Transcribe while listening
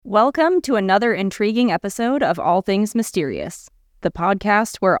Welcome to another intriguing episode of All Things Mysterious, the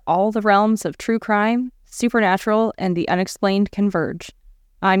podcast where all the realms of true crime, supernatural, and the unexplained converge.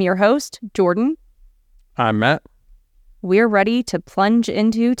 I'm your host, Jordan. I'm Matt. We're ready to plunge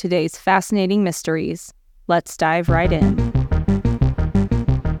into today's fascinating mysteries. Let's dive right in.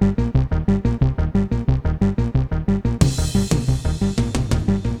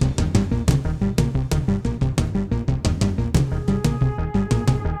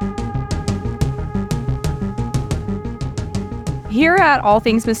 Here at All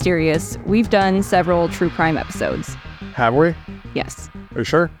Things Mysterious, we've done several true crime episodes. Have we? Yes. Are you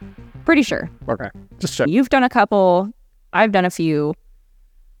sure? Pretty sure. Okay. Just check. You've done a couple. I've done a few.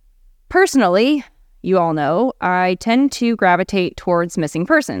 Personally, you all know, I tend to gravitate towards missing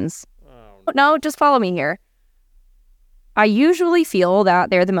persons. No, just follow me here. I usually feel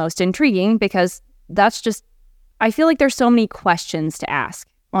that they're the most intriguing because I feel like there's so many questions to ask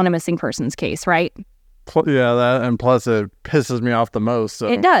on a missing persons case, right? Yeah, that, and plus it pisses me off the most. So.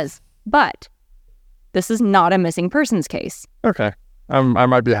 It does, but this is not a missing persons case. Okay. I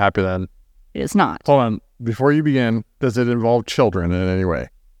might be happy then. It is not. Hold on. Before you begin, does it involve children in any way?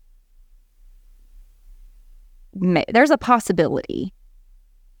 There's a possibility,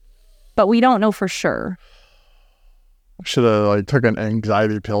 but we don't know for sure. Should have took an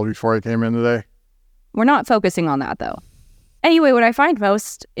anxiety pill before I came in today. We're not focusing on that though. Anyway, what I find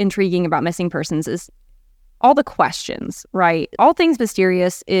most intriguing about missing persons is all the questions, right? All Things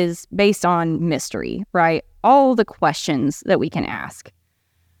Mysterious is based on mystery, right? All the questions that we can ask.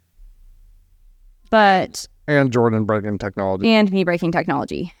 And Jordan breaking technology. And me breaking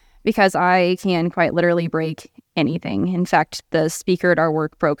technology. Because I can quite literally break anything. In fact, the speaker at our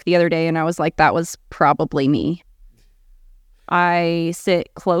work broke the other day, and I was like, that was probably me. I sit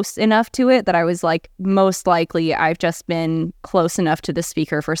close enough to it that I was like, most likely I've just been close enough to the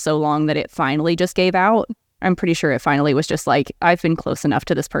speaker for so long that it finally just gave out. I'm pretty sure it finally was just like, I've been close enough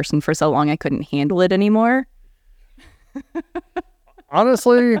to this person for so long I couldn't handle it anymore.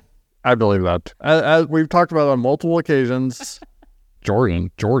 Honestly, I believe that. As we've talked about on multiple occasions. Jordan,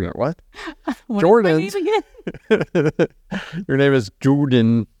 what? Jordan. Is my name again? Your name is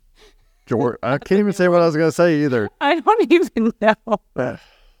Jordan. I can't even say what I was going to say either. I don't even know.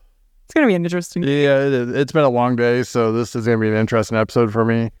 It's going to be interesting. Yeah, it's been a long day, so this is going to be an interesting episode for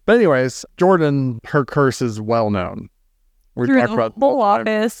me. But anyways, Jordan, her curse is well known. We Through talked the about whole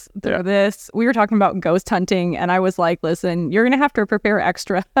office, through this. We were talking about ghost hunting, and I was like, listen, you're going to have to prepare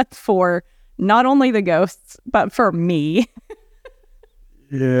extra for not only the ghosts, but for me.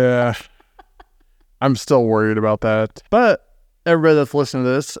 Yeah. I'm still worried about that. But everybody that's listening to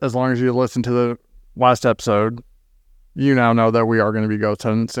this, as long as you listen to the last episode, you now know that we are going to be ghost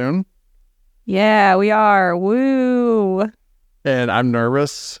hunting soon. Yeah, we are. Woo. And I'm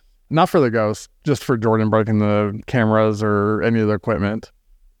nervous. Not for the ghosts, just for Jordan breaking the cameras or any of the equipment.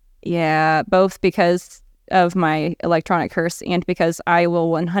 Yeah, both because of my electronic curse and because I will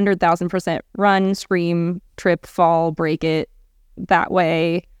 100,000% run, scream, trip, fall, break it that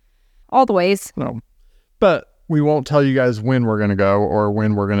way. All the ways. No. But we won't tell you guys when we're going to go or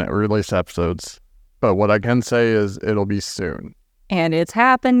when we're going to release episodes. But what I can say is it'll be soon. And it's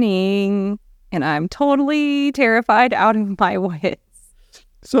happening. And I'm totally terrified out of my wits.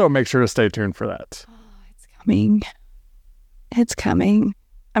 So make sure to stay tuned for that. Oh, it's coming. It's coming.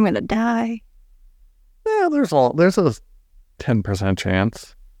 I'm going to die. Yeah, there's a 10%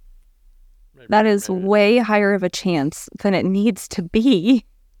 chance. That is way higher of a chance than it needs to be.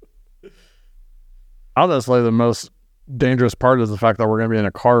 Honestly, the most dangerous part is the fact that we're going to be in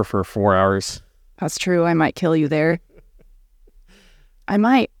a car for 4 hours. That's true. I might kill you there. I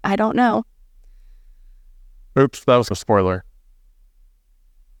might. I don't know. Oops, that was a spoiler.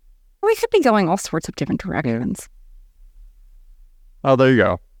 We could be going all sorts of different directions. Oh, there you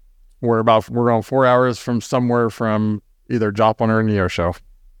go. We're going 4 hours from somewhere from either Joplin or Neo Show. I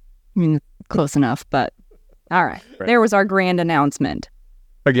mean, close enough, but all right. There was our grand announcement.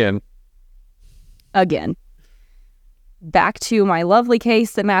 Again. Back to my lovely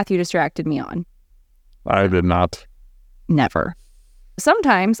case that Matthew distracted me on. I did not. Never.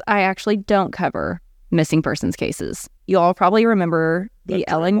 Sometimes I actually don't cover missing persons cases. You all probably remember the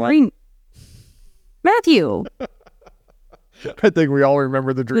Ellen Green. Matthew. I think we all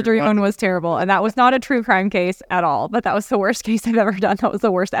remember the dream. The dream one was terrible, and that was not a true crime case at all, but that was the worst case I've ever done. That was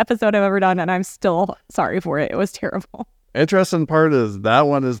the worst episode I've ever done, and I'm still sorry for it. It was terrible. Interesting part is that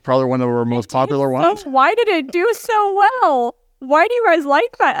one is probably one of our most popular ones. Why did it do so well? Why do you guys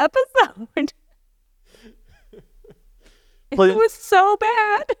like that episode? It was so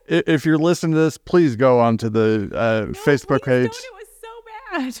bad. If you're listening to this, please go onto the Facebook page. It was so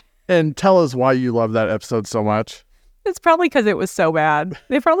bad. And tell us why you love that episode so much. It's probably because it was so bad.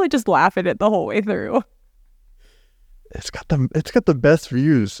 They probably just laugh at it the whole way through. It's got the best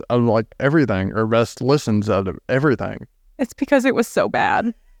views of like everything, or best listens out of everything. It's because it was so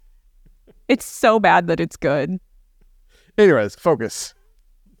bad. It's so bad that it's good. Anyways, focus.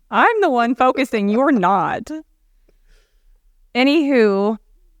 I'm the one focusing. You're not. Anywho,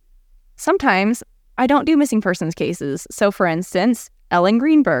 sometimes I don't do missing persons cases. So for instance, Ellen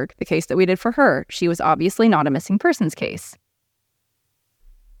Greenberg, the case that we did for her, she was obviously not a missing persons case.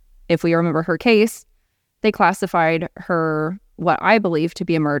 If we remember her case, they classified her, what I believe to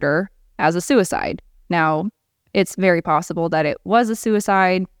be a murder, as a suicide. Now, it's very possible that it was a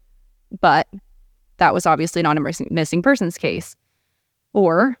suicide, but that was obviously not a missing persons case.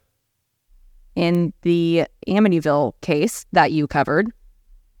 Or, in the Amityville case that you covered,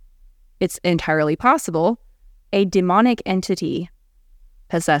 it's entirely possible a demonic entity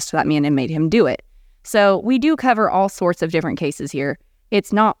possessed that man and made him do it. So we do cover all sorts of different cases here.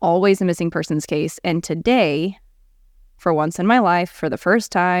 It's not always a missing persons case. And today, for once in my life, for the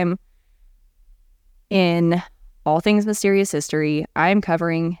first time in all things mysterious history, I'm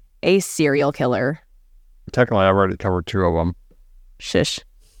covering a serial killer. Technically, I've already covered 2 of them. Shush.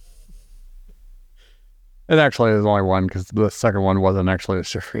 And actually, there's only one because the second one wasn't actually a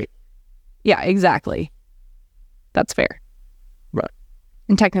serial. Yeah, exactly. That's fair. Right.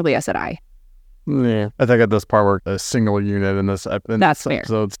 And technically, I said I. Yeah. I think at this part, we're a single unit in this episode. That's fair.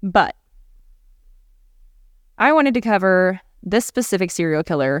 But I wanted to cover this specific serial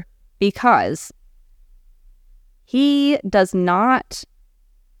killer because he does not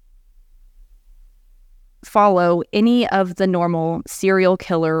follow any of the normal serial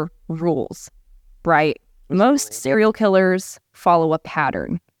killer rules, right? Most serial killers follow a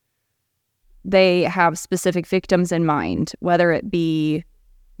pattern. They have specific victims in mind, whether it be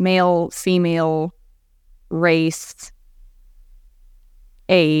male, female, race,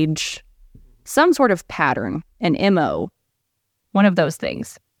 age, some sort of pattern, an MO, one of those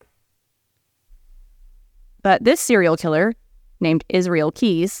things. But this serial killer, named Israel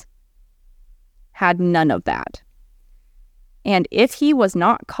Keyes, had none of that. And if he was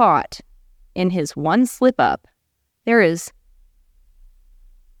not caught in his one slip-up, there is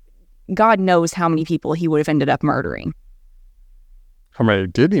God knows how many people he would have ended up murdering. How many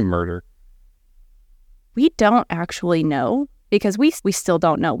did he murder? We don't actually know because we still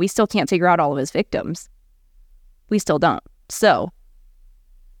don't know. We still can't figure out all of his victims. We still don't. So,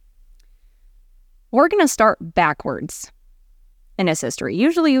 we're going to start backwards in his history.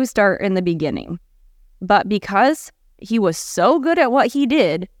 Usually we start in the beginning. But because he was so good at what he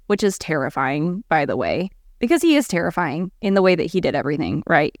did, which is terrifying, by the way, because he is terrifying in the way that he did everything,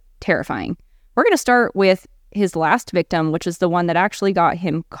 right? Terrifying. We're going to start with his last victim, which is the one that actually got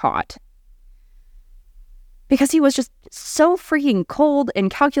him caught. Because he was just so freaking cold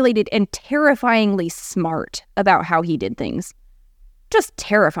and calculated and terrifyingly smart about how he did things. Just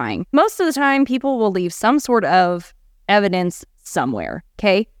terrifying. Most of the time, people will leave some sort of evidence somewhere,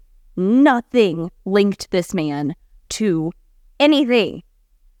 okay? Nothing linked this man to anything.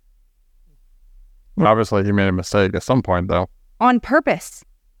 Obviously, he made a mistake at some point, though. On purpose.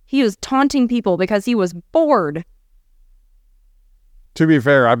 He was taunting people because he was bored. To be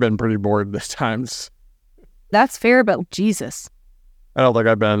fair, I've been pretty bored this times. That's fair, but Jesus. I don't think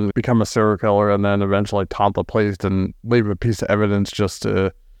I've become a serial killer and then eventually taunt the police and leave a piece of evidence just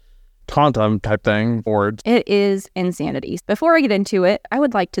to taunt them type thing. It is insanity. Before I get into it, I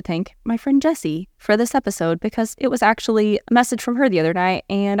would like to thank my friend Jessie for this episode because it was actually a message from her the other night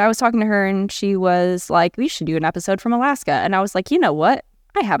and I was talking to her and she was like, we should do an episode from Alaska. And I was like, you know what?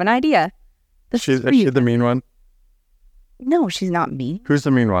 I have an idea. Is she the mean one? No, she's not mean. Who's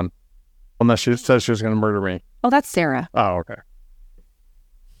the mean one? Unless she says she was going to murder me. Oh, that's Sarah. Oh, okay.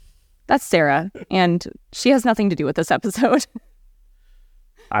 That's Sarah, and she has nothing to do with this episode.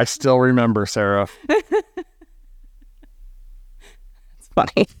 I still remember Sarah. It's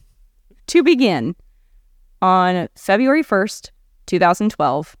funny. To begin, on February 1st,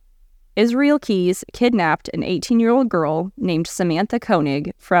 2012, Israel Keyes kidnapped an 18-year-old girl named Samantha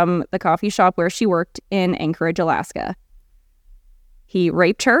Koenig from the coffee shop where she worked in Anchorage, Alaska. He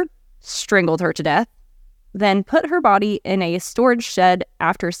raped her, strangled her to death, then put her body in a storage shed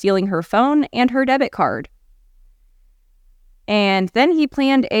after stealing her phone and her debit card. And then he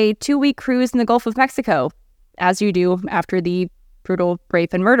planned a 2-week cruise in the Gulf of Mexico, as you do after the brutal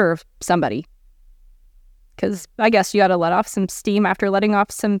rape and murder of somebody. Because I guess you got to let off some steam after letting off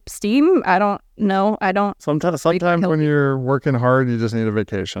some steam. I don't know. Sometimes when you're working hard, you just need a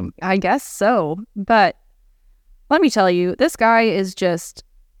vacation. I guess so. But Let me tell you, this guy is just,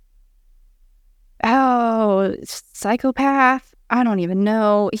 psychopath. I don't even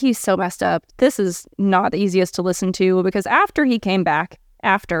know. He's so messed up. This is not the easiest to listen to because after he came back,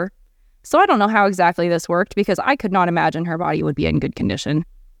 so I don't know how exactly this worked because I could not imagine her body would be in good condition.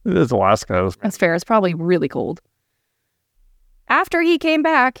 It is Alaska. That's fair. It's probably really cold. After he came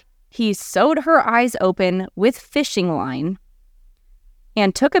back, he sewed her eyes open with fishing line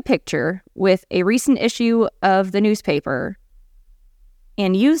and took a picture with a recent issue of the newspaper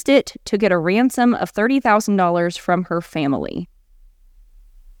and used it to get a ransom of $30,000 from her family.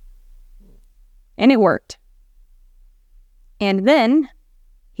 And it worked. And then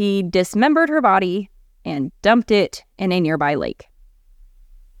he dismembered her body and dumped it in a nearby lake.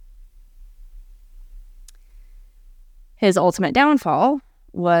 His ultimate downfall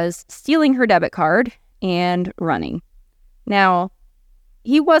was stealing her debit card and running. Now,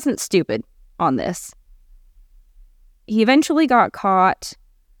 he wasn't stupid on this. He eventually got caught.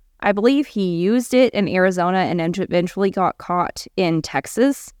 I believe he used it in Arizona and eventually got caught in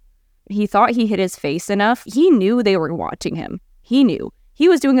Texas. He thought he hid his face enough. He knew they were watching him. He knew. He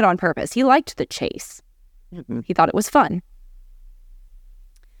was doing it on purpose. He liked the chase. He thought it was fun.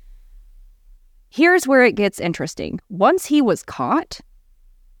 Here's where it gets interesting. Once he was caught,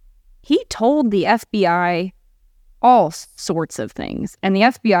 he told the FBI all sorts of things. And the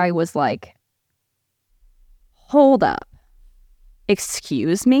FBI was like, hold up.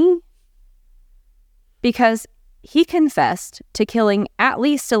 Excuse me? Because he confessed to killing at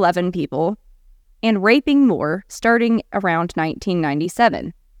least 11 people and raping more starting around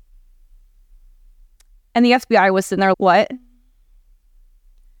 1997. And the FBI was sitting there, what?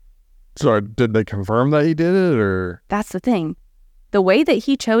 So did they confirm that he did it, or? That's the thing. The way that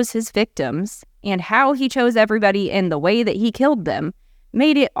he chose his victims and how he chose everybody and the way that he killed them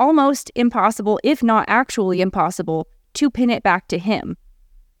made it almost impossible, if not actually impossible, to pin it back to him.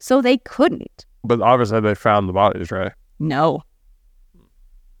 So they couldn't. But obviously they found the bodies, right? No.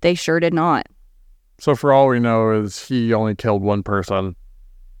 They sure did not. So for all we know is he only killed one person.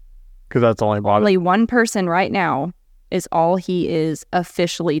 Because that's the only body. Only one person right now is all he is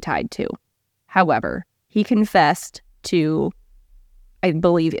officially tied to. However, he confessed to, I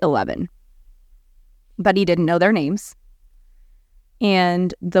believe, 11. But he didn't know their names.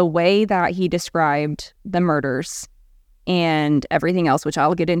 And the way that he described the murders and everything else, which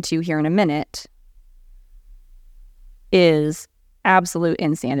I'll get into here in a minute, is absolute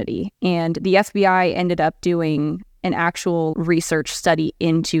insanity. And the FBI ended up doing an actual research study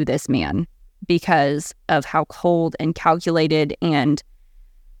into this man because of how cold and calculated, and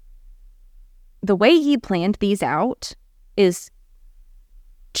the way he planned these out is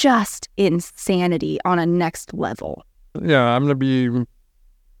just insanity on a next level. Yeah, I'm gonna be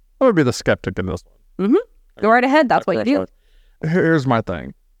the skeptic in this one. Mm-hmm. Go right ahead. That's what you do. Here's my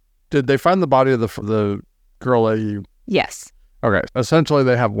thing. Did they find the body of the girl that he... Yes. Okay. Essentially,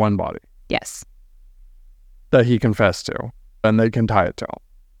 they have one body. Yes. That he confessed to, and they can tie it to him.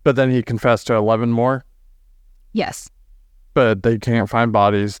 But then he confessed to 11 more? Yes. But they can't find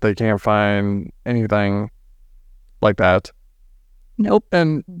bodies. They can't find anything like that. Nope.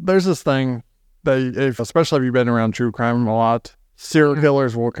 And there's this thing that, especially if you've been around true crime a lot, serial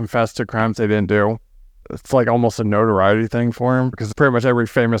killers will confess to crimes they didn't do. It's like almost a notoriety thing for him, because pretty much every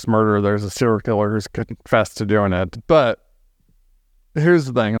famous murderer, there's a serial killer who's confessed to doing it. But here's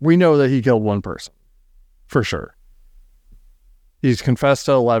the thing. We know that he killed one person, for sure. He's confessed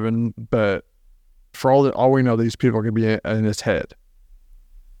to 11, but for all we know, these people could be in his head.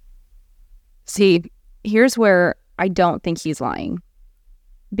 See, here's where I don't think he's lying.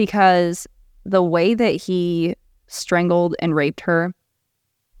 Because the way that he strangled and raped her,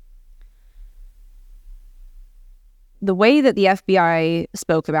 the way that the FBI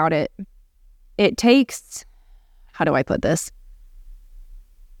spoke about it, it takes, how do I put this?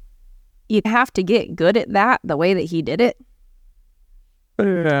 You have to get good at that, the way that he did it.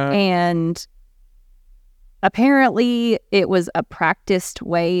 Yeah. And apparently it was a practiced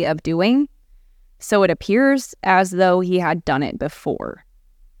way of doing. So it appears as though he had done it before.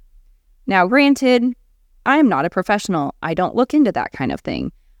 Now, granted, I'm not a professional. I don't look into that kind of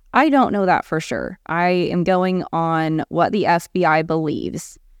thing. I don't know that for sure. I am going on what the FBI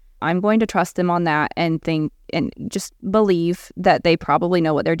believes. I'm going to trust them on that and think and just believe that they probably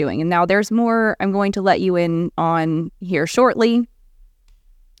know what they're doing. And now there's more I'm going to let you in on here shortly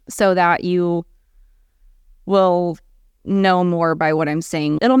so that you will know more by what I'm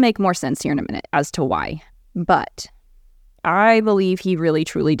saying. It'll make more sense here in a minute as to why. But I believe he really,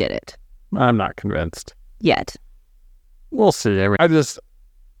 truly did it. I'm not convinced. Yet. We'll see. I mean,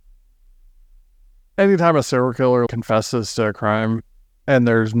 anytime a serial killer confesses to a crime and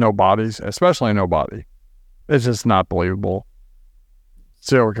there's no bodies, especially no body, it's just not believable.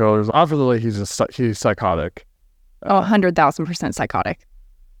 Serial killers, obviously he's psychotic. 100,000% psychotic.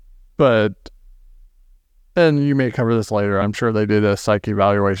 But, and you may cover this later, I'm sure they did a psych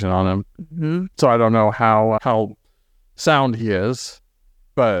evaluation on him. Mm-hmm. So I don't know how sound he is,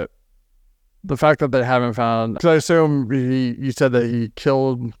 but the fact that they haven't found, because I assume you said that he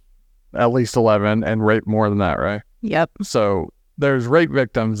killed at least 11 and raped more than that, right? Yep. So there's rape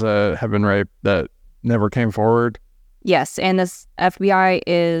victims that have been raped that never came forward. Yes, and this FBI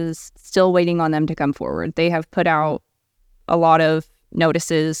is still waiting on them to come forward. They have put out a lot of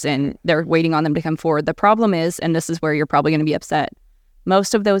notices and they're waiting on them to come forward. The problem is, and this is where you're probably going to be upset,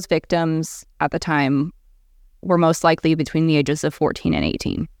 most of those victims at the time were most likely between the ages of 14 and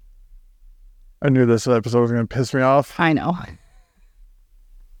 18. I knew this episode was going to piss me off. I know.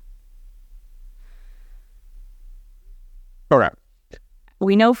 Okay.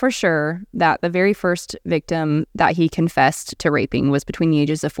 We know for sure that the very first victim that he confessed to raping was between the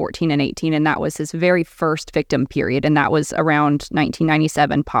ages of 14 and 18, and that was his very first victim, period, and that was around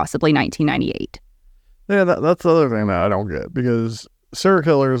 1997, possibly 1998. Yeah, that's the other thing that I don't get, because serial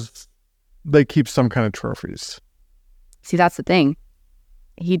killers, they keep some kind of trophies. See, that's the thing.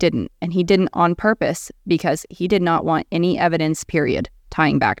 He didn't, and he didn't on purpose, because he did not want any evidence, period,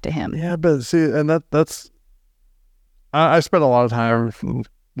 tying back to him. Yeah, but see, and that's... I spent a lot of time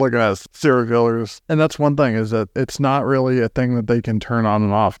looking at serial killers, and that's one thing, is that it's not really a thing that they can turn on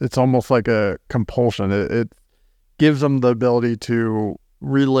and off. It's almost like a compulsion. It gives them the ability to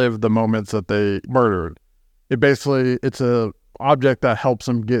relive the moments that they murdered. It's a object that helps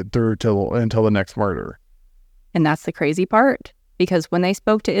them get through until the next murder. And that's the crazy part, because when they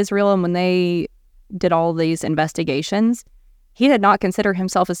spoke to Israel and when they did all these investigations, he did not consider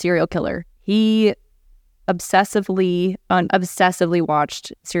himself a serial killer. He obsessively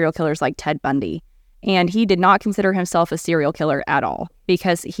watched serial killers like Ted Bundy, and he did not consider himself a serial killer at all,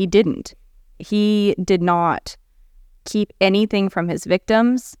 because he didn't. He did not keep anything from his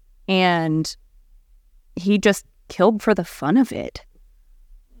victims, and he just killed for the fun of it,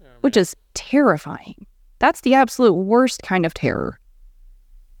 which is terrifying. That's the absolute worst kind of terror.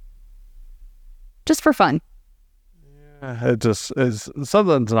 Just for fun. Yeah, it just is,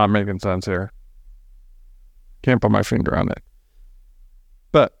 something's not making sense here. Can't put my finger on it.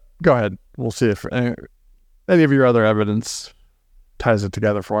 But go ahead. We'll see if any of your other evidence ties it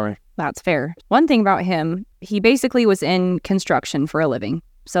together for me. That's fair. One thing about him, he basically was in construction for a living,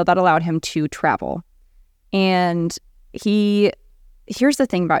 so that allowed him to travel. And here's the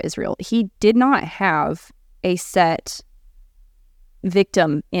thing about Israel. He did not have a set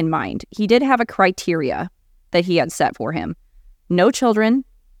victim in mind. He did have a criteria that he had set for him. No children,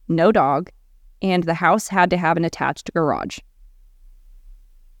 no dog, and the house had to have an attached garage.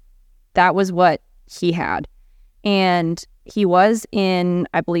 That was what he had. And he was in,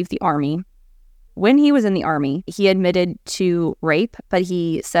 I believe, the Army. When he was in the Army, he admitted to rape, but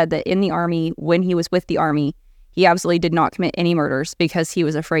he said that in the Army, when he was with the Army, he absolutely did not commit any murders, because he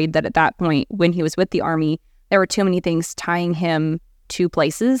was afraid that at that point, when he was with the Army, there were too many things tying him to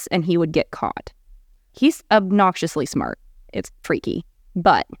places and he would get caught. He's obnoxiously smart. It's freaky.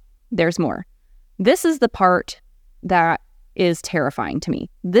 But there's more. This is the part that is terrifying to me.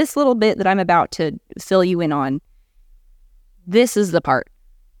 This little bit that I'm about to fill you in on, this is the part.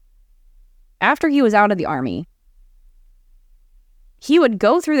 After he was out of the Army, he would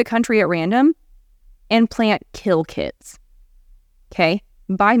go through the country at random and plant kill kits. Okay?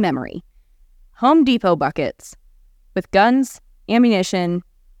 By memory. Home Depot buckets with guns, ammunition,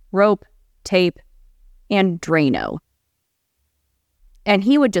 rope, tape, and Drano. And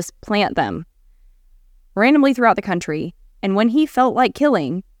he would just plant them randomly throughout the country. And when he felt like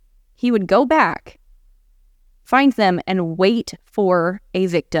killing, he would go back, find them, and wait for a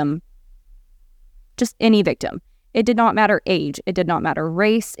victim. Just any victim. It did not matter age. It did not matter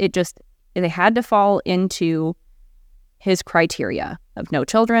race. They had to fall into his criteria of no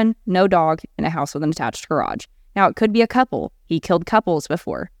children, no dog, and a house with an attached garage. Now, it could be a couple. He killed couples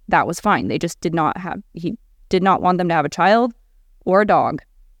before. That was fine. He did not want them to have a child or a dog.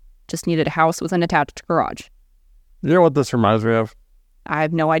 Just needed a house with an attached garage. You know what this reminds me of? I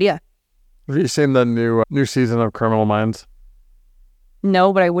have no idea. Have you seen the new season of Criminal Minds?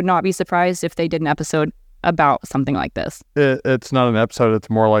 No, but I would not be surprised if they did an episode about something like this. It's not an episode. It's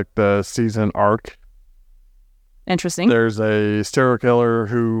more like the season arc. Interesting. There's a serial killer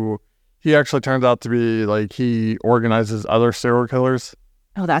who he actually turns out to be like, he organizes other serial killers.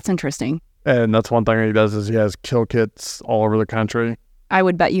 Oh, that's interesting. And that's one thing he does, is he has kill kits all over the country. I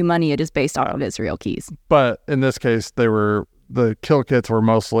would bet you money it is based off of Israel Keys. But in this case, the kill kits were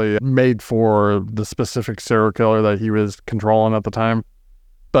mostly made for the specific serial killer that he was controlling at the time.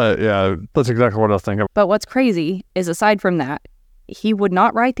 But yeah, that's exactly what I was thinking. But what's crazy is, aside from that, he would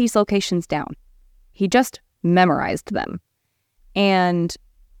not write these locations down. He just memorized them. And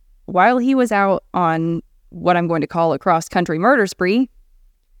while he was out on what I'm going to call a cross-country murder spree,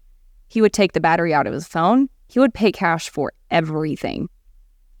 he would take the battery out of his phone. He would pay cash for everything.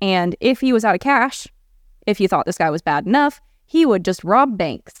 And if he was out of cash, if you thought this guy was bad enough, he would just rob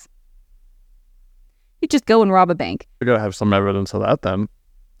banks. He'd just go and rob a bank. We gotta have some evidence of that then.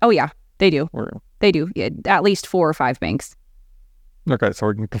 Oh yeah, they do. Or, They do. Yeah, at least 4 or 5 banks. okay, so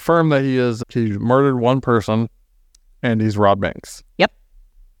we can confirm that he murdered one person and he's robbed banks. Yep.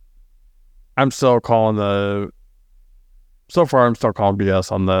 I'm still calling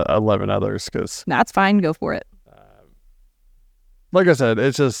BS on the 11 others because, That's fine. Go for it. like I said,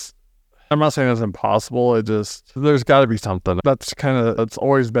 it's just, I'm not saying it's impossible. There's got to be something. That's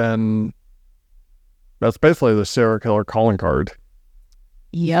basically the serial killer calling card.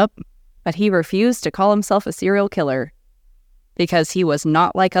 Yep. But he refused to call himself a serial killer because he was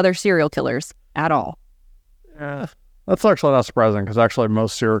not like other serial killers at all. Yeah. That's actually not surprising because actually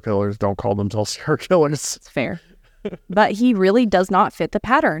most serial killers don't call themselves serial killers. It's fair. But he really does not fit the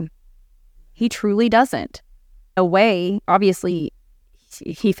pattern. He truly doesn't. A way, obviously,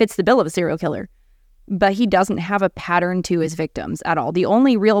 he fits the bill of a serial killer, but he doesn't have a pattern to his victims at all. The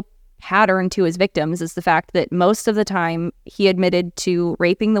only real pattern to his victims is the fact that most of the time he admitted to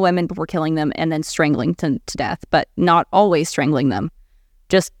raping the women before killing them and then strangling to death, but not always strangling them,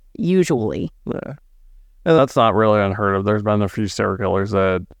 just usually. Yeah. And that's not really unheard of. There's been a few serial killers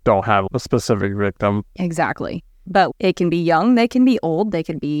that don't have a specific victim. Exactly. But it can be young, they can be old, they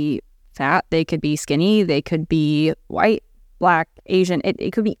could be fat, they could be skinny, they could be white, black, Asian.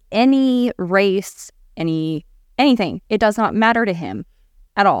 It could be any race, anything. It does not matter to him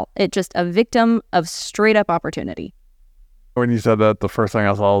at all. It's just a victim of straight up opportunity. When you said that, the first thing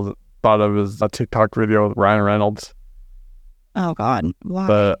I thought of is a TikTok video with Ryan Reynolds. Oh, God. Why?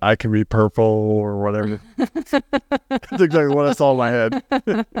 But I can be purple or whatever. That's exactly what I saw in my head.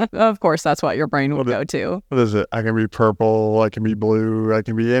 Of course, that's what your brain would go to. What is it? I can be purple, I can be blue, I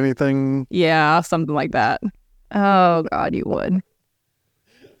can be anything. Yeah, something like that. Oh, God, you would.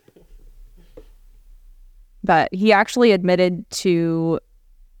 But he actually admitted to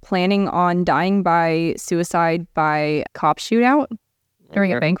planning on dying by suicide by cop shootout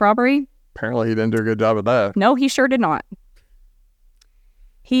during a bank robbery. Apparently he didn't do a good job at that. No, he sure did not.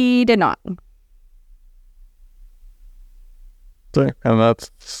 He did not. See, and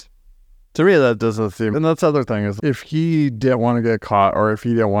that's, to me, that doesn't seem, and that's the other thing is if he didn't want to get caught or if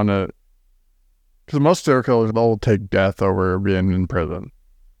he didn't want to, because most serial killers, they'll take death over being in prison.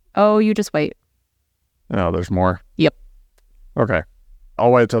 Oh, you just wait. No, there's more. Yep. Okay.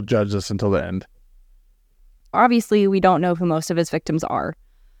 I'll wait till judge this until the end. Obviously, we don't know who most of his victims are.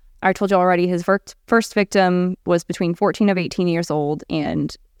 I told you already, his first victim was between 14 and 18 years old,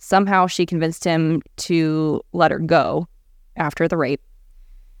 and somehow she convinced him to let her go after the rape.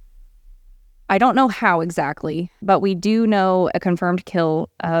 I don't know how exactly, but we do know a confirmed kill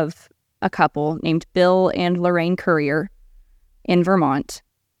of a couple named Bill and Lorraine Currier in Vermont.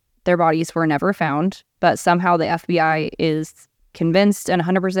 Their bodies were never found, but somehow the FBI is convinced and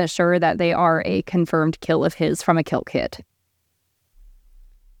 100% sure that they are a confirmed kill of his from a kill kit.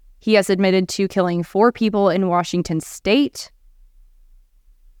 He has admitted to killing 4 people in Washington state.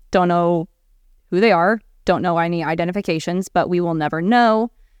 Don't know who they are. Don't know any identifications, but we will never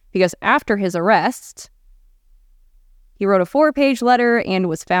know because after his arrest, he wrote a 4-page letter and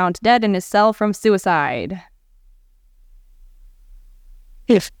was found dead in his cell from suicide.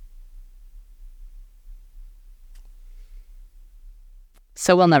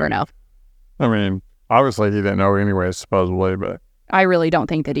 So we'll never know. I mean, obviously he didn't know anyway, supposedly, but I really don't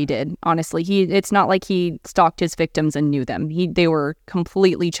think that he did. Honestly, it's not like he stalked his victims and knew them. They were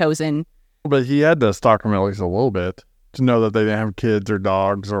completely chosen. But he had to stalk them at least a little bit to know that they didn't have kids or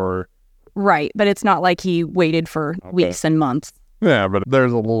dogs or... Right, but it's not like he waited for weeks and months. Yeah, but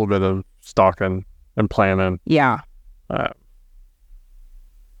there's a little bit of stalking and planning. Yeah.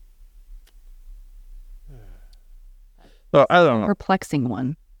 So I don't know. Perplexing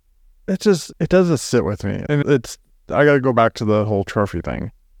one. It doesn't sit with me. And I got to go back to the whole trophy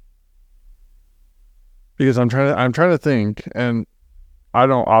thing. Because I'm trying to think, and I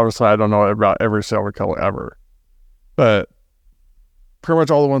don't know about every serial killer ever. But pretty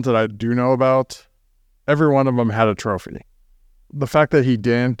much all the ones that I do know about, every one of them had a trophy. The fact that he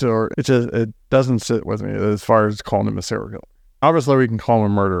didn't, or it doesn't sit with me as far as calling him a serial killer. Obviously, we can call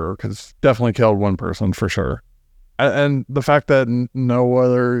him a murderer because definitely killed one person for sure. And the fact that no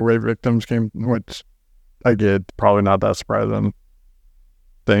other rape victims came, which I get, probably not that surprising.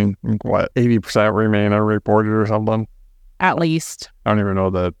 Thing, what, 80% remain unreported or something? At least. I don't even know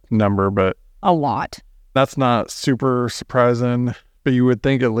the number, but a lot. That's not super surprising. But you would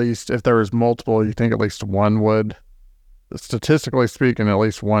think at least if there was multiple, you think at least one would. Statistically speaking, at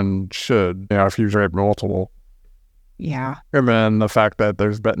least one should, if you've raped multiple. Yeah. And then the fact that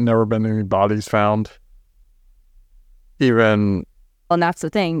there's never been any bodies found. Even. And that's the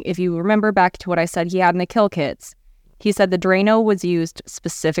thing. If you remember back to what I said he had in the kill kits, he said the Drano was used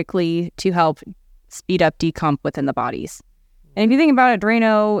specifically to help speed up decomp within the bodies. And if you think about it,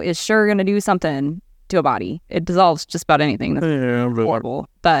 Drano is sure going to do something to a body. It dissolves just about anything. That's horrible.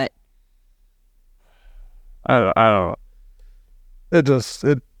 But I don't know.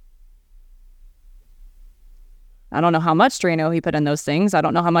 I don't know how much Drano he put in those things. I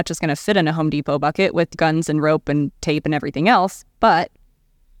don't know how much is going to fit in a Home Depot bucket with guns and rope and tape and everything else. But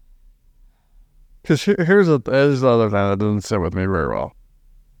because here's the other thing that doesn't sit with me very well.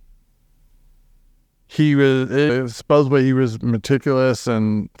 Supposedly he was meticulous,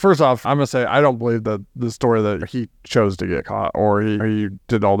 and first off, I'm gonna say I don't believe that the story that he chose to get caught or he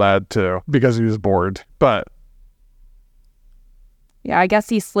did all that too because he was bored. But yeah, I guess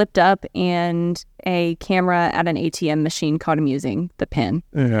he slipped up and a camera at an ATM machine caught him using the pin.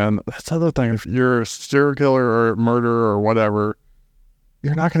 Yeah, and that's the other thing. If you're a serial killer or a murderer or whatever,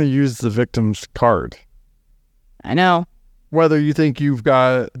 you're not going to use the victim's card. I know. Whether you think you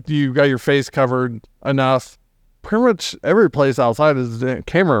got your face covered enough, pretty much every place outside is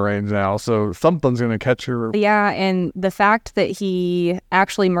camera range now, so something's going to catch your... Yeah, and the fact that he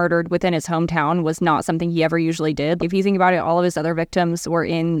actually murdered within his hometown was not something he ever usually did. If you think about it, all of his other victims were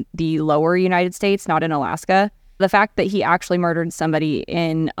in the lower United States, not in Alaska. The fact that he actually murdered somebody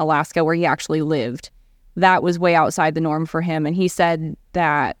in Alaska where he actually lived, that was way outside the norm for him, and he said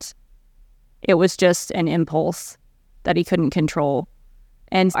that it was just an impulse that he couldn't control.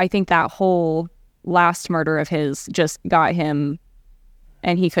 And I think that whole last murder of his just got him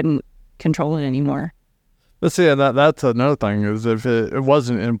and he couldn't control it anymore. But see, that's another thing, is if it was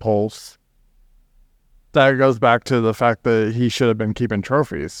an impulse, that goes back to the fact that he should have been keeping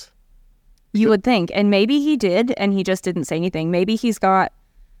trophies. You would think. And maybe he did and he just didn't say anything. Maybe he's got,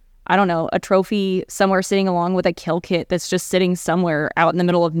 I don't know, a trophy somewhere sitting along with a kill kit that's just sitting somewhere out in the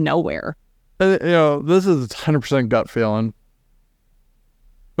middle of nowhere. This is 100% gut feeling,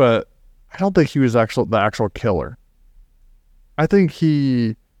 but I don't think he was the actual killer. I think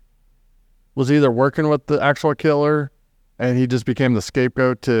he was either working with the actual killer and he just became the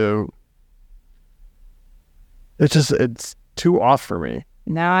scapegoat to... It's too off for me.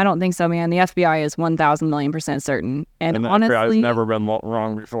 No, I don't think so, man. The FBI is 1,000,000,000% certain. And honestly, FBI has never been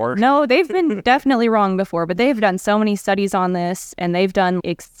wrong before. No, they've been definitely wrong before, but they've done so many studies on this and they've done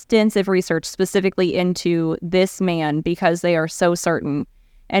extensive research specifically into this man because they are so certain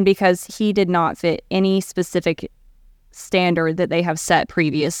and because he did not fit any specific standard that they have set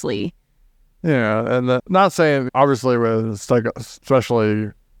previously. Yeah, and not saying, obviously, with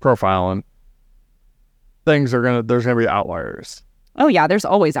especially profiling, there's going to be outliers. Oh, yeah, there's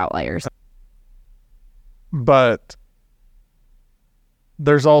always outliers. But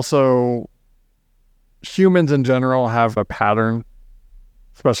there's also humans in general have a pattern,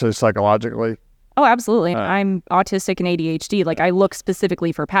 especially psychologically. Oh, absolutely. I'm autistic and ADHD. Like, I look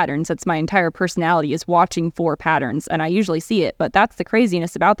specifically for patterns. That's my entire personality, is watching for patterns, and I usually see it. But that's the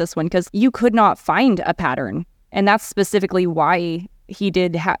craziness about this one, because you could not find a pattern. And that's specifically why he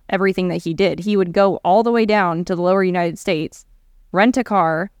did everything that he did. He would go all the way down to the lower United States, rent a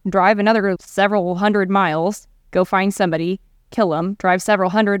car, drive another several hundred miles, go find somebody, kill him, drive several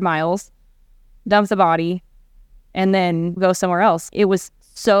hundred miles, dump the body, and then go somewhere else. It was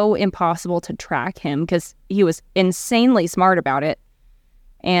so impossible to track him because he was insanely smart about it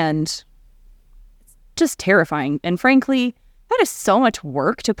and just terrifying. And frankly, that is so much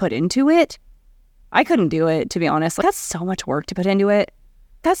work to put into it. I couldn't do it, to be honest. That's so much work to put into it.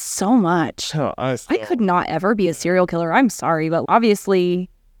 That's so much. Oh, I could not ever be a serial killer. I'm sorry, but obviously,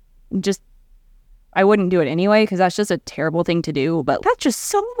 I wouldn't do it anyway because that's just a terrible thing to do. But that's just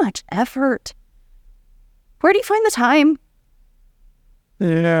so much effort. Where do you find the time?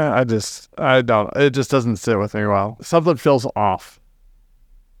 Yeah, I don't. It just doesn't sit with me well. Something feels off.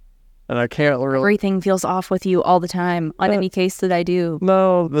 And I can't really... Everything feels off with you all the time on any case that I do.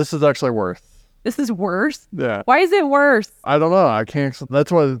 No, this is actually worse. This is worse? Yeah. Why is it worse? I don't know. I can't...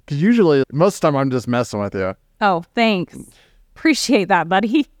 That's what... Because usually, most of the time, I'm just messing with you. Oh, thanks. Appreciate that,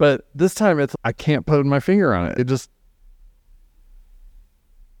 buddy. But this time, I can't put my finger on it.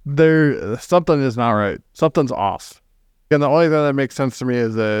 something is not right. Something's off. And the only thing that makes sense to me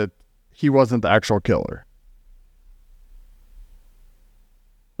is that he wasn't the actual killer.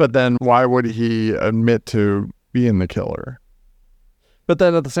 But then why would he admit to being the killer? But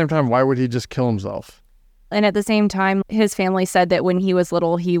then at the same time, why would he just kill himself? And at the same time, his family said that when he was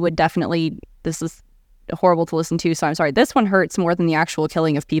little, he would definitely, this is horrible to listen to, so I'm sorry. This one hurts more than the actual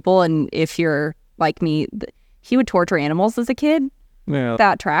killing of people. And if you're like me, he would torture animals as a kid. Yeah.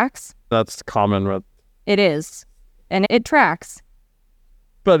 That tracks. That's common with... It is. And it tracks.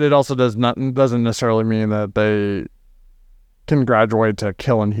 But it also doesn't necessarily mean that they can graduate to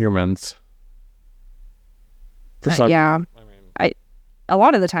killing humans. Yeah. A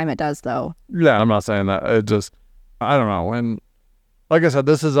lot of the time it does, though. Yeah, I'm not saying that. It just, I don't know. And like I said,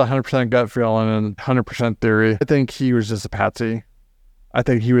 this is 100% gut feeling and 100% theory. I think he was just a patsy. I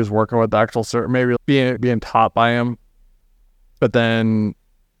think he was working with the actual maybe being taught by him. But then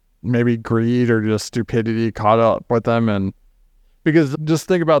maybe greed or just stupidity caught up with them. And because just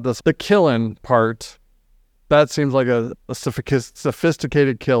think about this, the killing part, that seems like a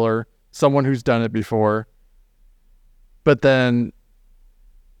sophisticated killer, someone who's done it before. But then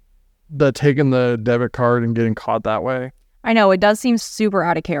the taking the debit card and getting caught that way. I know, it does seem super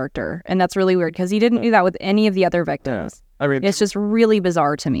out of character. And that's really weird because he didn't do that with any of the other victims. Yeah. I mean, it's just really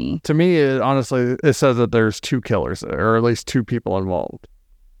bizarre to me. To me, honestly, it says that there's two killers there, or at least two people involved.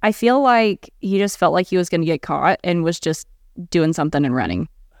 I feel like he just felt like he was going to get caught and was just doing something and running.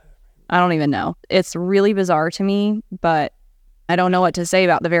 I don't even know. It's really bizarre to me, but I don't know what to say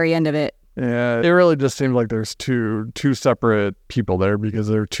about the very end of it. Yeah, it really just seems like there's two separate people there because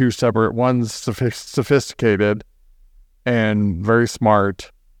they're two separate. One's sophisticated and very smart,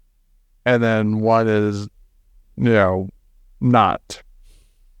 and then one is, not.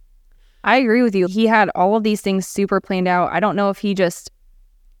 I agree with you. He had all of these things super planned out. I don't know if I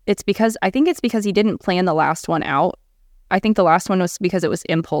think it's because he didn't plan the last one out. I think the last one was because it was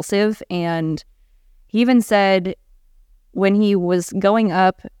impulsive, and he even said when he was going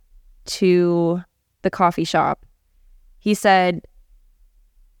up to the coffee shop, he said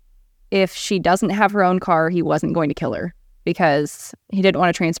if she doesn't have her own car, he wasn't going to kill her because he didn't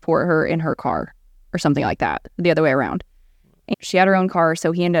want to transport her in her car or something like that, the other way around. And she had her own car,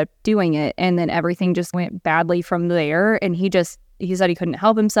 so he ended up doing it, and then everything just went badly from there, and he said he couldn't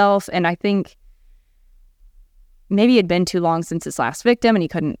help himself, and I think maybe it had been too long since his last victim, and he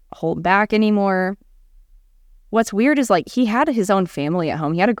couldn't hold back anymore. What's weird is, like, he had his own family at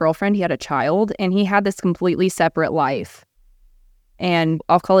home. He had a girlfriend, he had a child, and he had this completely separate life. And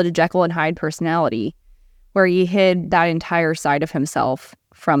I'll call it a Jekyll and Hyde personality, where he hid that entire side of himself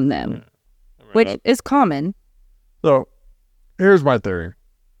from them, which is common. So, here's my theory.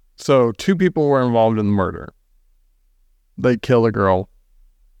 So, two people were involved in the murder. They kill a girl,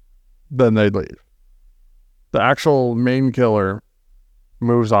 then they leave. The actual main killer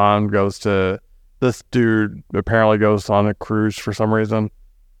moves on, goes to... This dude apparently goes on a cruise for some reason,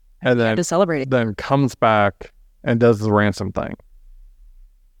 and then to celebrate it. Then comes back and does the ransom thing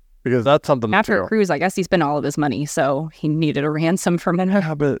because that's something. After a cruise, I guess he spent all of his money, so he needed a ransom from him.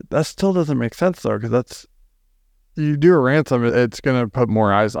 Yeah, but that still doesn't make sense though, because you do a ransom, it's gonna put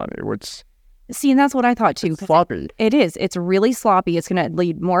more eyes on you, which. See, and that's what I thought too. It's sloppy. It is. It's really sloppy. It's gonna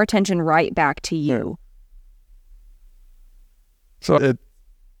lead more attention right back to you. So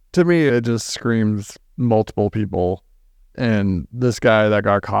to me, it just screams multiple people. And this guy that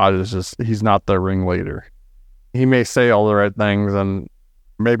got caught he's not the ringleader. He may say all the right things and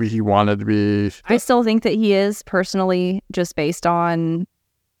maybe he wanted to be. I still think that he is, personally, just based on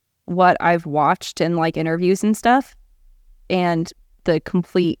what I've watched in like interviews and stuff. And the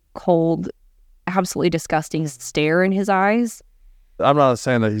complete cold, absolutely disgusting stare in his eyes. I'm not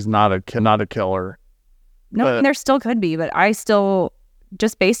saying that he's not a killer. No, and there still could be, but I still...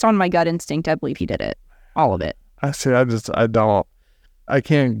 Just based on my gut instinct, I believe he did it. All of it. I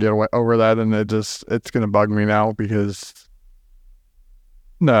can't get over that, and it's going to bug me now because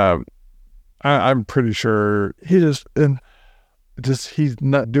I'm pretty sure he's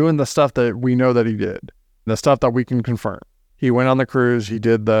not doing the stuff that we know that he did, the stuff that we can confirm. He went on the cruise, he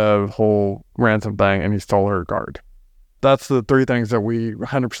did the whole ransom thing, and he stole her card. That's the three things that we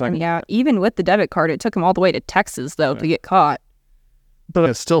 100%. Yeah, even with the debit card, it took him all the way to Texas, though, to get caught. But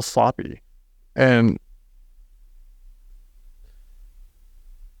it's still sloppy. And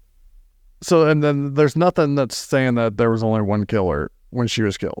so, and then there's nothing that's saying that there was only one killer when she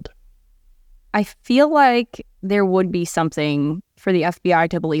was killed. I feel like there would be something for the FBI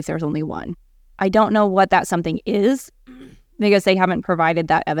to believe there's only one. I don't know what that something is because they haven't provided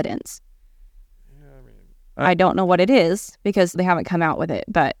that evidence. I don't know what it is because they haven't come out with it,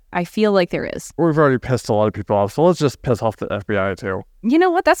 but I feel like there is. We've already pissed a lot of people off, so let's just piss off the FBI too. You know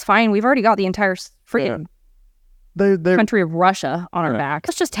what? That's fine. We've already got the entire freaking They country of Russia on our back.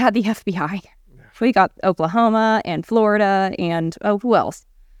 Let's just add the FBI. We got Oklahoma and Florida and, who else?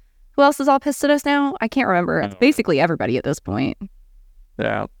 Who else is all pissed at us now? I can't remember. It's basically everybody at this point.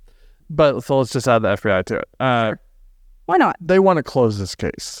 Yeah. But so let's just add the FBI to it. Sure. Why not? They want to close this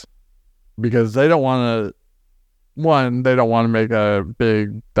case because they don't want to, they don't want to make a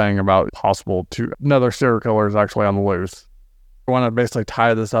big thing about possible another serial killer is actually on the loose. They want to basically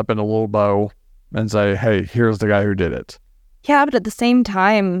tie this up in a little bow and say, hey, here's the guy who did it. Yeah, but at the same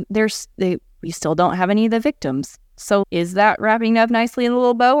time, we still don't have any of the victims. So is that wrapping up nicely in a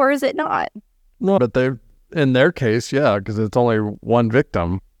little bow or is it not? Well, but in their case, yeah, because it's only one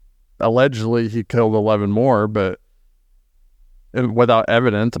victim. Allegedly, he killed 11 more, but without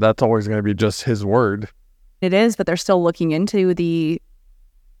evidence, that's always going to be just his word. It is, but they're still looking into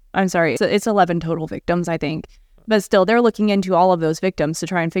it's 11 total victims, I think. But still, they're looking into all of those victims to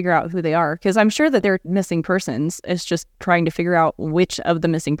try and figure out who they are. Because I'm sure that they're missing persons. It's just trying to figure out which of the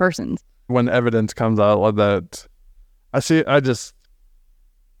missing persons. When evidence comes out like that, I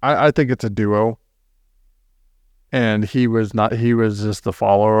think it's a duo. And he was just the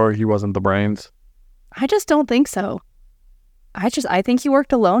follower. He wasn't the brains. I just don't think so. I think he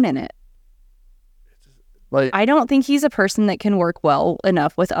worked alone in it. I don't think he's a person that can work well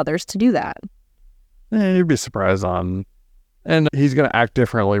enough with others to do that. You'd be surprised and he's going to act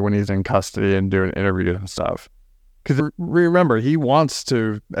differently when he's in custody and doing interviews and stuff. Because remember, he wants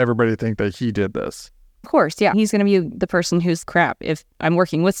everybody think that he did this. Of course, yeah. He's going to be the person who's crap. If I'm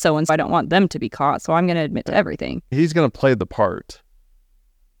working with so-and-so, I don't want them to be caught, so I'm going to admit to everything. He's going to play the part.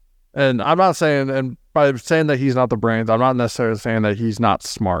 And I'm not saying, and by saying that he's not the brains, I'm not necessarily saying that he's not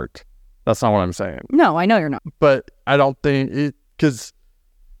smart. That's not what I'm saying. No, I know you're not. But I don't think because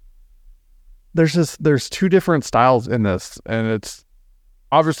there's two different styles in this, and it's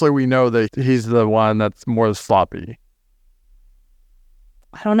obviously we know that he's the one that's more sloppy.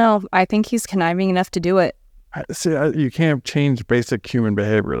 I don't know. I think he's conniving enough to do it. See, you can't change basic human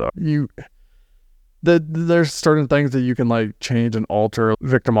behavior though. There's certain things that you can change and alter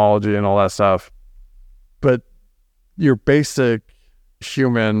victimology and all that stuff, but your basic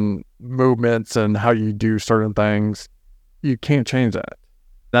human movements and how you do certain things, you can't change that.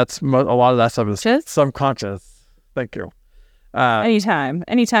 That's a lot of that stuff is subconscious. Thank you. Anytime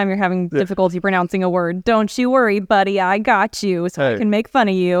you're having difficulty pronouncing a word, don't you worry, buddy. I got you, so I can make fun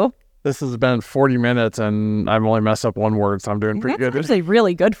of you. This has been 40 minutes, and I've only messed up one word, so I'm doing pretty good. That's actually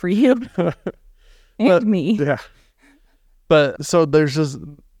really good for you. And me. Yeah. But so there's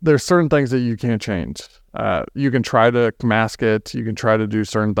certain things that you can't change. You can try to mask it. You can try to do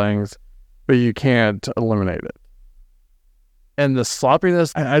certain things, but you can't eliminate it. And the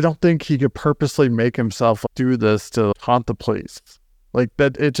sloppiness, I don't think he could purposely make himself do this to haunt the police.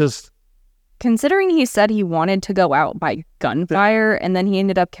 It just... Considering he said he wanted to go out by gunfire and then he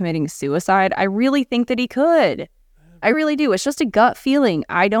ended up committing suicide, I really think that he could. I really do. It's just a gut feeling.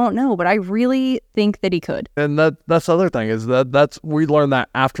 I don't know, but I really think that he could. And that's the other thing is we learned that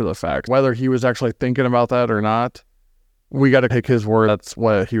after the fact. Whether he was actually thinking about that or not, we got to take his word. That's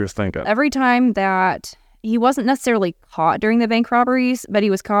what he was thinking. Every time that he wasn't necessarily caught during the bank robberies, but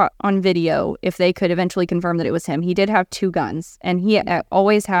he was caught on video if they could eventually confirm that it was him. He did have 2 guns, and he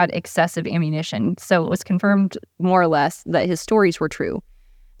always had excessive ammunition. So it was confirmed more or less that his stories were true.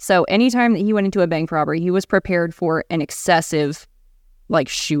 So anytime that he went into a bank robbery, he was prepared for an excessive,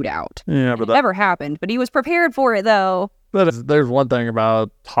 shootout. Yeah, but it never happened, but he was prepared for it, though. But there's one thing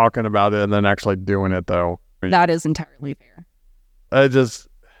about talking about it and then actually doing it, though. That is entirely fair.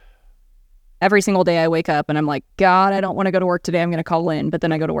 Every single day I wake up and I'm like, God, I don't want to go to work today. I'm going to call in, but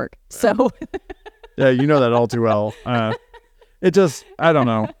then I go to work. So. Yeah, you know that all too well. I don't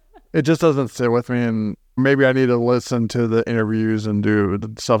know. It just doesn't sit with me, and maybe I need to listen to the interviews and do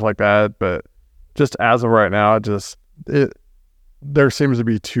stuff like that. But just as of right now, there seems to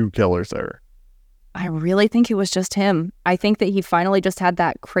be 2 killers there. I really think it was just him. I think that he finally just had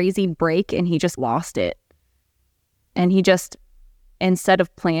that crazy break and he just lost it. And he just, instead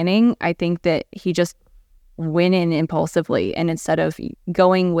of planning, I think that he just went in impulsively. And instead of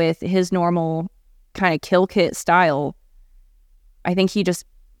going with his normal kind of kill kit style, I think he just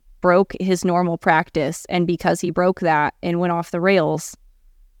broke his normal practice. And because he broke that and went off the rails,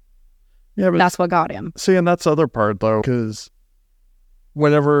 but that's what got him. See, and that's the other part, though, because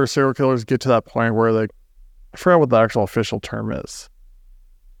whenever serial killers get to that point where I forgot what the actual official term is.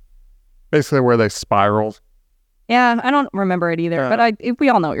 Basically where they spiral. Yeah, I don't remember it either, but we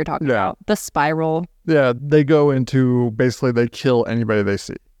all know what you're talking about. The spiral. Yeah, they go into basically they kill anybody they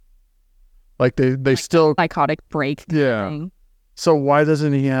see. Like they still psychotic break. Yeah. Thing. So why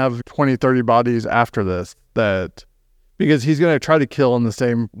doesn't he have 20, 30 bodies after this? Because he's going to try to kill in the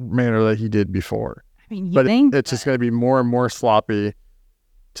same manner that he did before. I mean, but it's just going to be more and more sloppy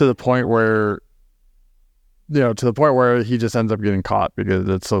to the point where, he just ends up getting caught because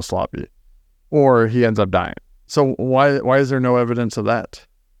it's so sloppy, or he ends up dying. So why is there no evidence of that?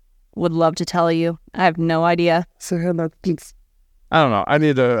 Would love to tell you. I have no idea. So I don't know. I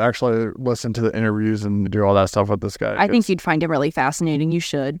need to actually listen to the interviews and do all that stuff with this guy. I think you'd find him really fascinating. You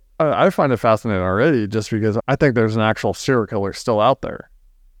should. I find it fascinating already just because I think there's an actual serial killer still out there.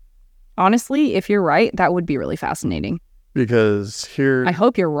 Honestly, if you're right, that would be really fascinating. Because here... I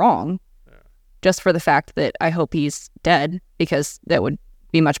hope you're wrong. Yeah. Just for the fact that I hope he's dead, because that would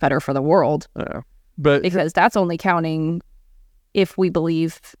be much better for the world. Yeah. Because that's only counting if we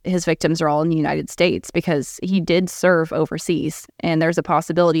believe his victims are all in the United States, because he did serve overseas, and there's a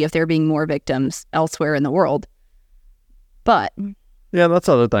possibility of there being more victims elsewhere in the world. But... Yeah, that's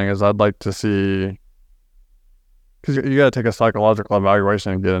the other thing is I'd like to see... Because you got to take a psychological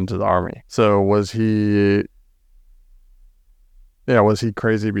evaluation and get into the army. So was he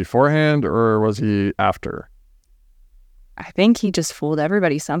crazy beforehand or was he after? I think he just fooled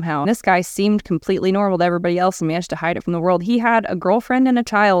everybody somehow. This guy seemed completely normal to everybody else and managed to hide it from the world. He had a girlfriend and a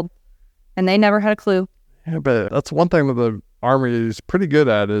child, and they never had a clue. Yeah, but that's one thing that the army is pretty good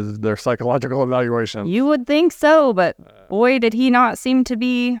at is their psychological evaluation. You would think so, but boy, did he not seem to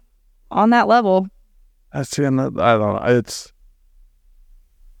be on that level. I don't know.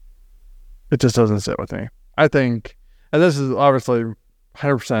 It just doesn't sit with me. I think, and this is obviously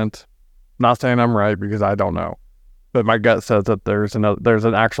 100% not saying I'm right because I don't know, but my gut says that there's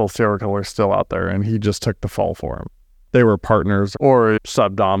an actual serial killer still out there, and he just took the fall for him. They were partners or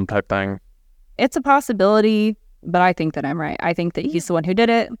sub-dom type thing. It's a possibility, but I think that I'm right. I think that he's the one who did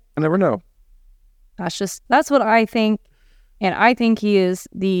it. I never know. That's what I think, and I think he is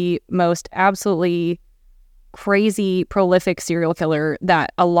the most absolutely crazy, prolific serial killer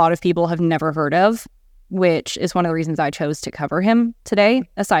that a lot of people have never heard of, which is one of the reasons I chose to cover him today,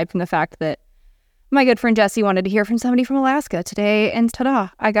 aside from the fact that my good friend Jesse wanted to hear from somebody from Alaska today, and ta-da,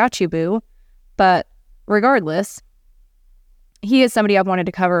 I got you, boo. But regardless, he is somebody I've wanted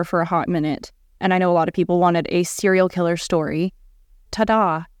to cover for a hot minute, and I know a lot of people wanted a serial killer story.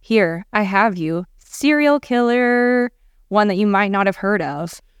 Ta-da, here, I have you. Serial killer, one that you might not have heard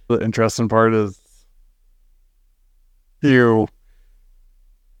of. The interesting part is you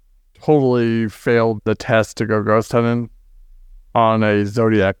totally failed the test to go ghost hunting on a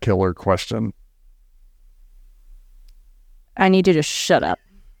Zodiac killer question. I need you to shut up.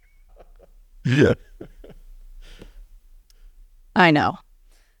 Yeah. I know.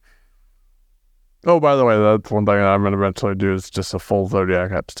 Oh, by the way, that's one thing I'm going to eventually do is just a full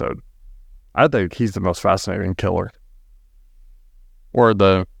Zodiac episode. I think he's the most fascinating killer. Or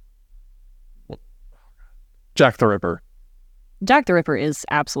the Jack the Ripper. Jack the Ripper is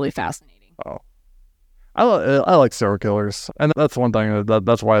absolutely fascinating. Oh. I like serial killers. And that's one thing,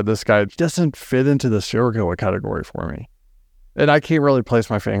 that's why this guy doesn't fit into the serial killer category for me. And I can't really place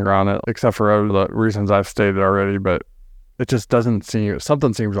my finger on it, except for the reasons I've stated already, but it just doesn't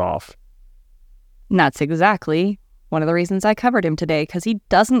something seems off. And that's exactly one of the reasons I covered him today, because he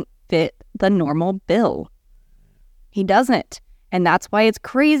doesn't fit the normal bill. He doesn't. And that's why it's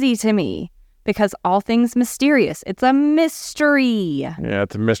crazy to me. Because all things mysterious. It's a mystery. Yeah,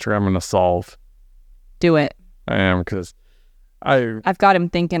 it's a mystery I'm going to solve. Do it. I am, because I've got him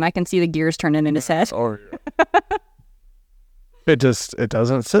thinking. I can see the gears turning in his head. Oh, yeah. It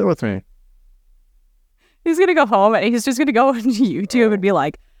doesn't sit with me. He's going to go home and he's just going to go on YouTube and be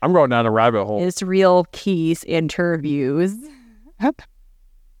like, I'm going down a rabbit hole. Israel Keyes interviews.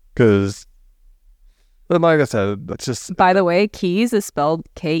 Because... But like I said, that's just... By the way, Keyes is spelled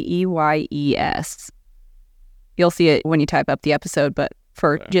Keyes. You'll see it when you type up the episode, but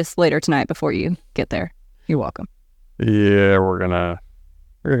for just later tonight before you get there. You're welcome. Yeah, we're gonna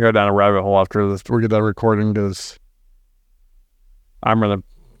go down a rabbit hole after this. We get done recording because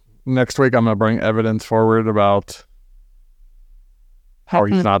next week I'm gonna bring evidence forward about how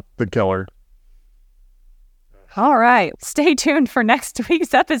he's not the killer. All right. Stay tuned for next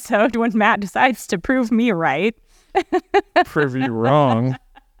week's episode when Matt decides to prove me right. Prove you wrong.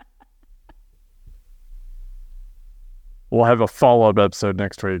 We'll have a follow-up episode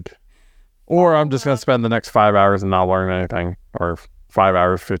next week. Or I'm just going to spend the next 5 hours and not learn anything. Or 5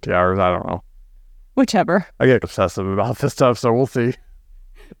 hours, 50 hours, I don't know. Whichever. I get obsessive about this stuff, so we'll see.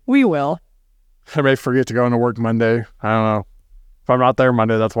 We will. I may forget to go into work Monday. I don't know. If I'm not there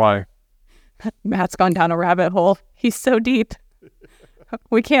Monday, that's why. Matt's gone down a rabbit hole. He's so deep.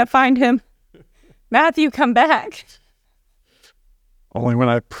 We can't find him. Matthew, come back. Only when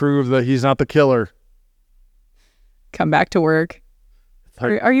I prove that he's not the killer. Come back to work.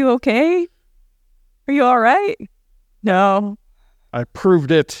 Like, Are you okay? Are you all right? No. I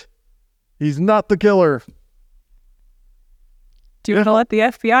proved it. He's not the killer. Do you want to let the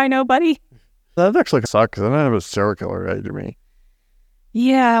FBI know, buddy? That actually sucks. I don't have a serial killer right to me.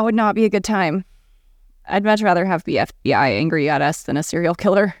 Yeah, it would not be a good time. I'd much rather have the FBI angry at us than a serial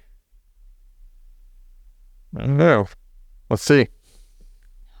killer. I don't know. Let's see.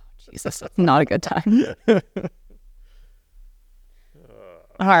 Jesus, that's not a good time.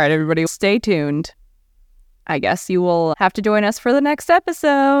 All right, everybody, stay tuned. I guess you will have to join us for the next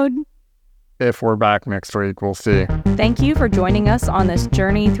episode. If we're back next week, we'll see. Thank you for joining us on this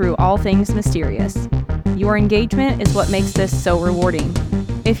journey through all things mysterious. Your engagement is what makes this so rewarding.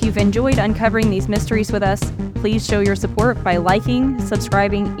 If you've enjoyed uncovering these mysteries with us, please show your support by liking,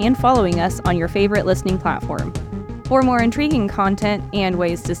 subscribing, and following us on your favorite listening platform. For more intriguing content and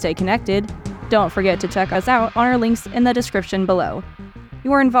ways to stay connected, don't forget to check us out on our links in the description below.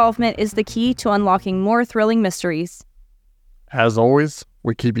 Your involvement is the key to unlocking more thrilling mysteries. As always,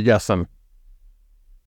 we keep you guessing.